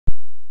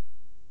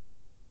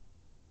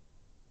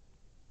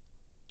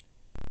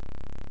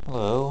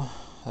Hello,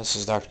 this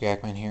is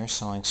DrGAKMAN here,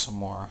 selling some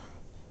more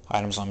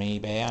items on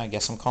eBay. I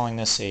guess I'm calling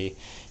this a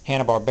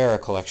Hanna Barbera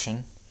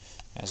collection.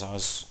 As I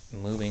was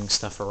moving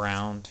stuff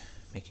around,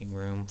 making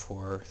room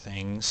for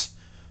things,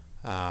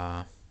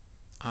 I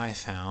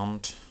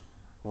found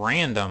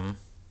random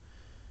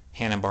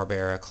Hanna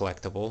Barbera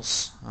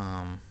collectibles,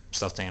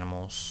 stuffed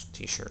animals,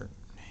 t-shirt,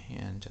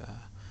 and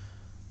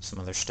some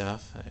other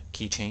stuff, a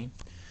keychain.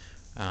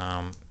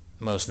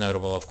 Most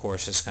notable, of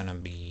course, is going to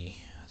be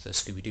the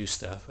Scooby-Doo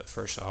stuff, but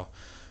first I'll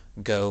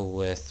go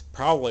with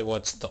probably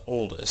what's the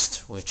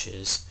oldest, which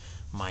is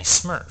my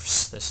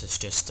Smurfs. This is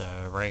just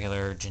a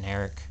regular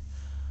generic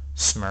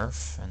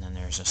Smurf, and then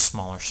there's a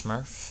smaller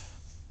Smurf.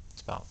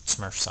 It's about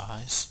Smurf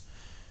size,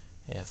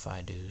 if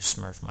I do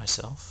Smurf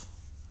myself,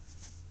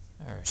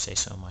 or say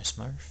so my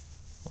Smurf,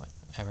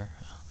 whatever.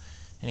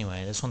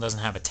 Anyway, this one doesn't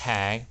have a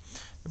tag.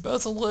 They're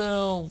both a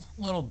little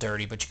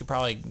dirty, but you could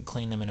probably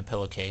clean them in a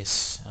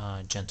pillowcase,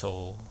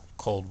 gentle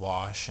cold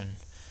wash, and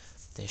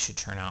they should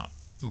turn out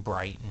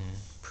bright and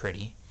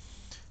pretty.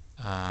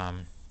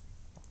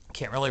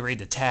 Can't really read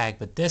the tag,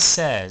 but this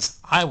says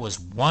I was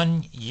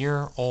 1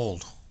 year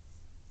old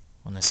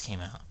when this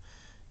came out,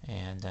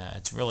 and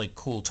it's a really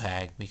cool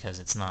tag because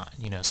it's not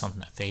something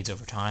that fades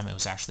over time. It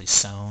was actually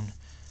sewn.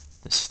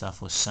 This stuff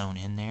was sewn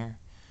in there,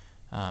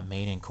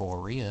 made in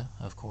Korea,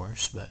 of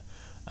course, but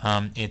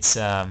it's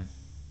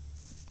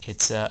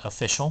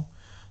official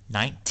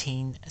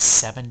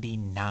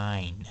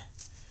 1979.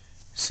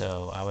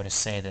 So I would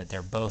say that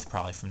they're both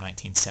probably from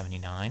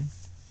 1979.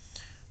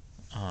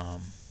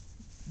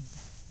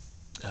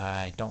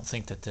 I don't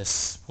think that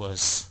this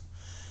was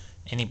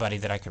anybody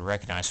that I could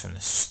recognize from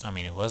this. I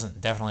mean, it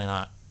wasn't definitely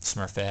not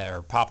Smurfette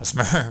or Papa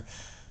Smurf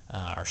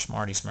or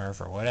Smarty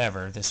Smurf or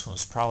whatever. This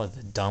was probably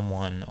the dumb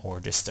one, or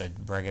just a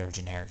regular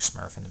generic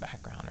Smurf in the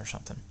background or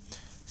something.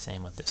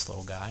 Same with this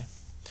little guy.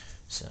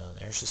 So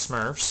there's the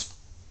Smurfs.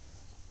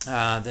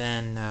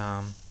 Then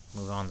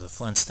move on to the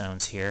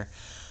Flintstones here.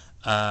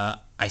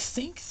 I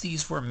think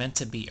these were meant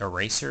to be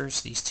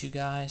erasers, these two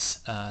guys.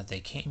 They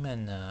came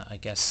in, I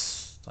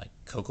guess, like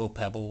Cocoa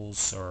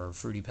Pebbles or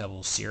Fruity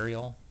Pebbles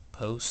cereals.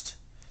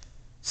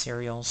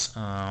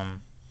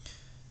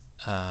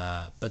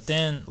 But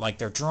then, like,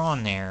 they're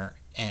drawn there,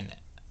 and,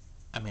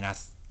 I mean, I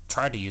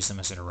tried to use them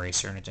as an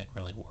eraser, and it didn't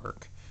really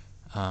work.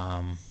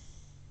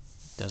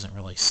 Doesn't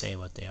really say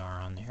what they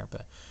are on there,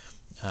 but,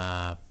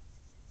 oh,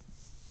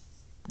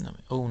 no,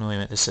 wait a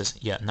minute, this says,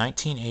 yeah,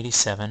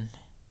 1987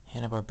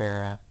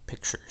 Hanna-Barbera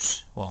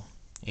Pictures. Well,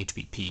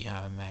 HBP,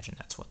 I imagine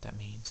that's what that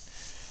means.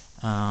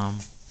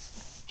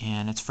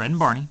 And it's Fred and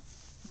Barney.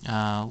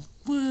 A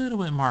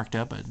little bit marked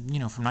up, but,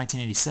 from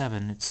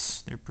 1987,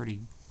 they're pretty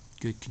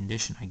good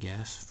condition, I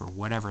guess, for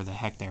whatever the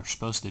heck they're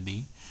supposed to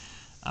be.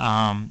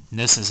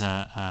 This is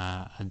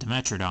a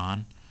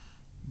Dimetrodon,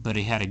 but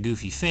he had a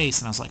goofy face,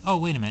 and I was like, oh,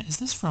 wait a minute, is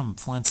this from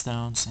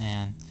Flintstones?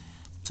 And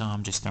so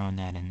I'm just throwing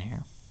that in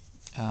there.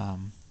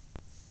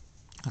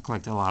 I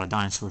collected a lot of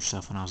dinosaur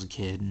stuff when I was a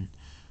kid, and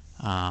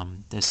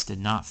this did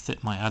not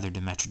fit my other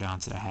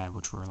Dimetrodons that I had,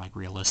 which were like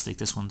realistic.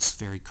 This one's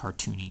very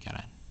cartoony, got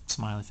a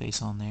smiley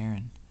face on there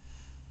and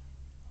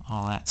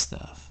all that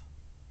stuff.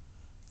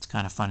 It's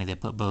kind of funny, they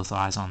put both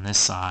eyes on this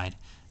side,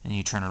 and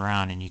you turn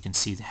around and you can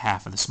see the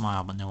half of the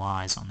smile but no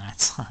eyes on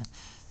that side.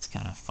 It's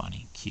kind of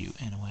funny,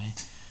 cute in a way.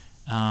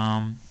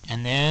 And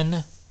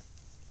then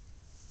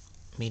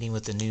meeting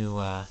with the new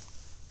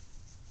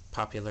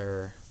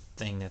popular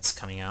thing that's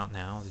coming out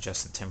now, the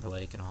Justin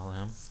Timberlake and all of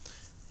them,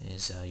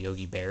 is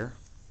Yogi Bear.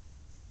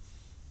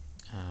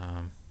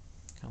 Kind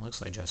of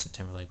looks like Justin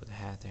Timberlake with a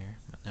hat there,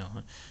 but no.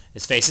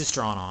 His face is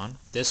drawn on.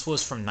 This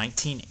was from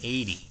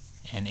 1980,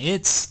 and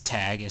its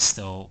tag is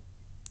still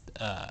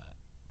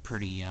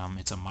pretty.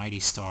 It's a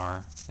Mighty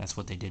Star. That's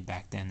what they did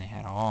back then. They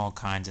had all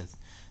kinds of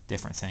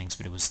different things,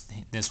 but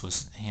this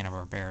was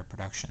Hanna-Barbera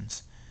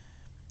Productions.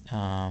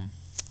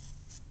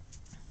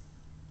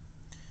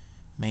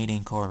 Made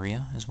in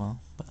Korea as well.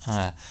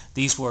 But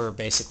these were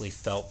basically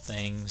felt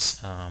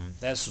things.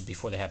 This was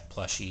before they had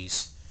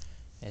plushies.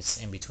 It's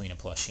in between a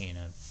plushie and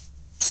a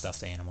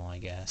stuffed animal, I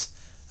guess.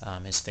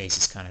 His face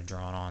is kind of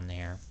drawn on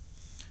there.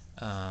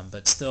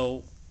 But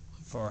still,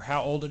 for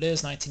how old it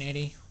is,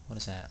 1980, what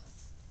is that?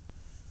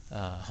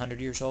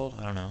 100 years old?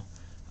 I don't know.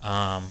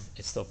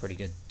 It's still pretty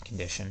good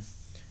condition.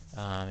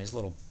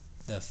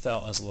 The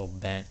felt is a little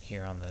bent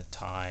here on the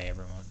tie,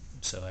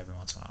 so every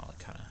once in a while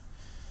it kind of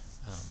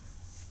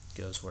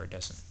goes where you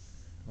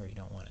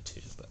don't want it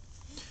to. But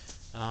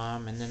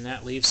and then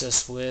that leaves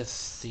us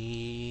with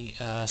the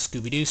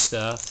Scooby-Doo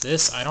stuff.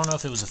 This, I don't know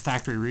if it was a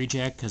factory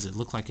reject because it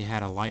looked like it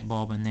had a light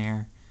bulb in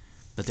there,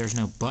 but there's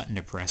no button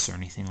to press or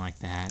anything like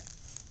that.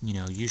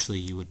 Usually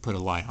you would put a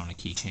light on a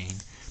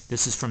keychain.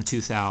 This is from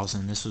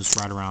 2000. This was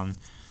right around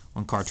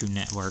when Cartoon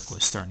Network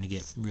was starting to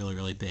get really,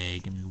 really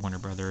big, and Warner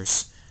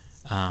Brothers.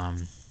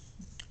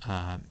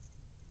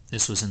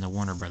 This was in the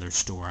Warner Brothers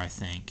store, I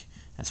think.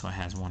 That's why it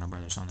has Warner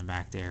Brothers on the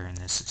back there, and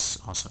this is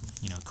also,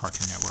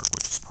 Cartoon Network,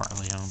 which is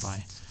partly owned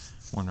by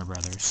Warner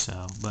Brothers.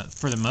 So, but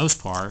for the most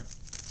part,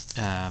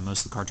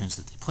 most of the cartoons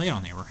that they played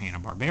on there were Hanna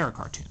Barbera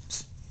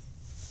cartoons.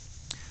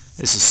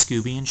 This is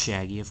Scooby and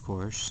Shaggy, of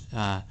course.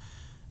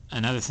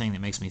 Another thing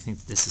that makes me think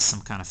that this is some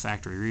kind of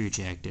factory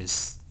reject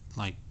is,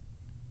 like,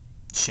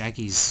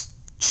 Shaggy's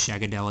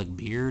shagadelic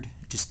beard.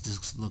 It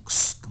just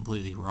looks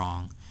completely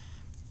wrong.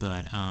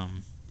 But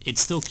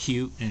it's still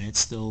cute, and it's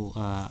still,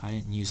 I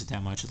didn't use it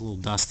that much. It's a little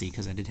dusty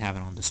because I did have it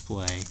on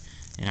display,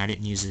 and I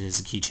didn't use it as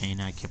a keychain.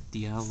 I kept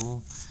the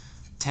little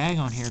tag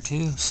on here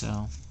too,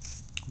 so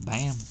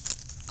bam,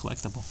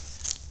 collectible,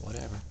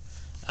 whatever.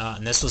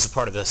 And this was a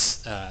part of this,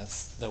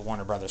 the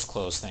Warner Brothers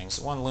clothes things.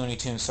 When Looney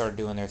Tunes started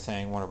doing their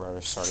thing, Warner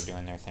Brothers started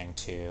doing their thing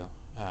too.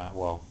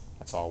 Well,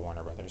 that's all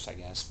Warner Brothers, I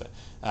guess, but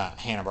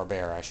Hanna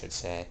Barbera, I should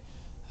say,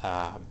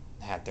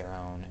 had their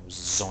own. It was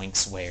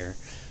Zoinks wear.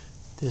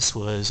 This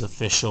was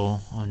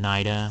official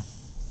Oneida.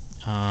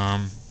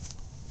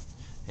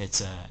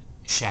 It's a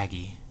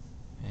Shaggy.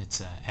 It's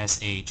a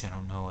SH. I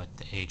don't know what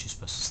the H is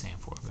supposed to stand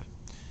for, but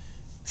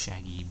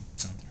Shaggy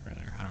something or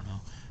other. I don't know.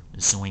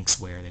 Zoinks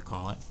wear, they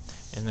call it.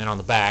 And then on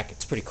the back,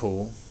 it's pretty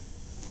cool.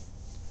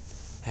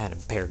 I had a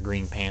pair of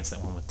green pants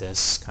that went with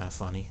this. Kind of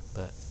funny,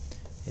 but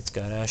it's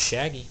got a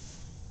Shaggy.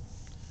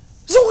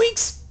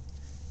 Zoinks!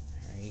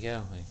 There you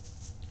go.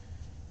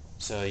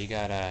 So you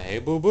got Hey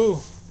Boo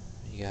Boo.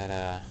 You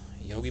got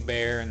Yogi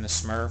Bear and the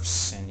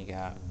Smurfs, and you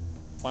got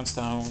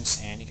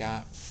Flintstones, and you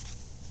got,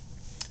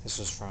 this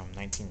was from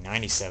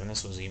 1997.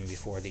 This was even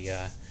before the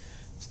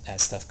that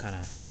stuff kind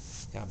of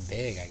got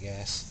big, I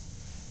guess.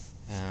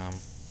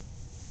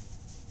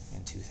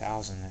 In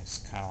 2000, it's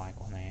kind of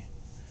like when they,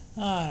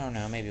 I don't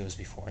know, maybe it was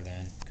before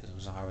then,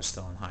 because I was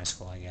still in high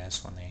school, I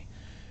guess, when they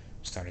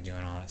started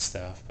doing all that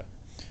stuff. But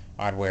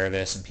I'd wear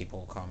this, and people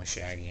would call me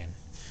Shaggy, and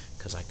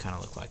because I kind of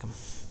look like him,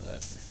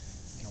 but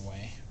in a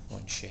way,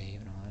 wouldn't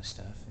shave and all this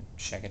stuff, and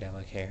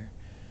shagadelic hair.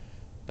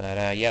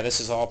 But yeah, this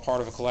is all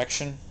part of a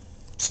collection.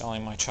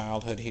 Selling my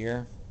childhood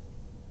here.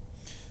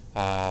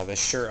 The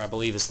shirt, I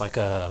believe, is like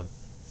a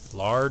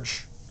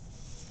large.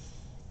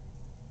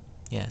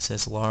 Yeah, it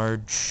says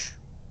large,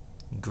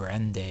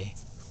 grande,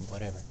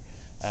 whatever.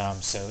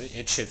 So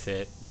it should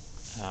fit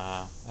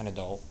an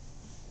adult.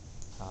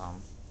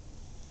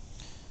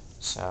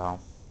 So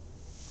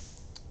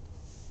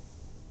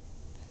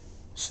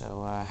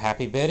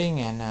happy bidding,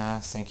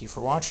 and thank you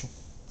for watching.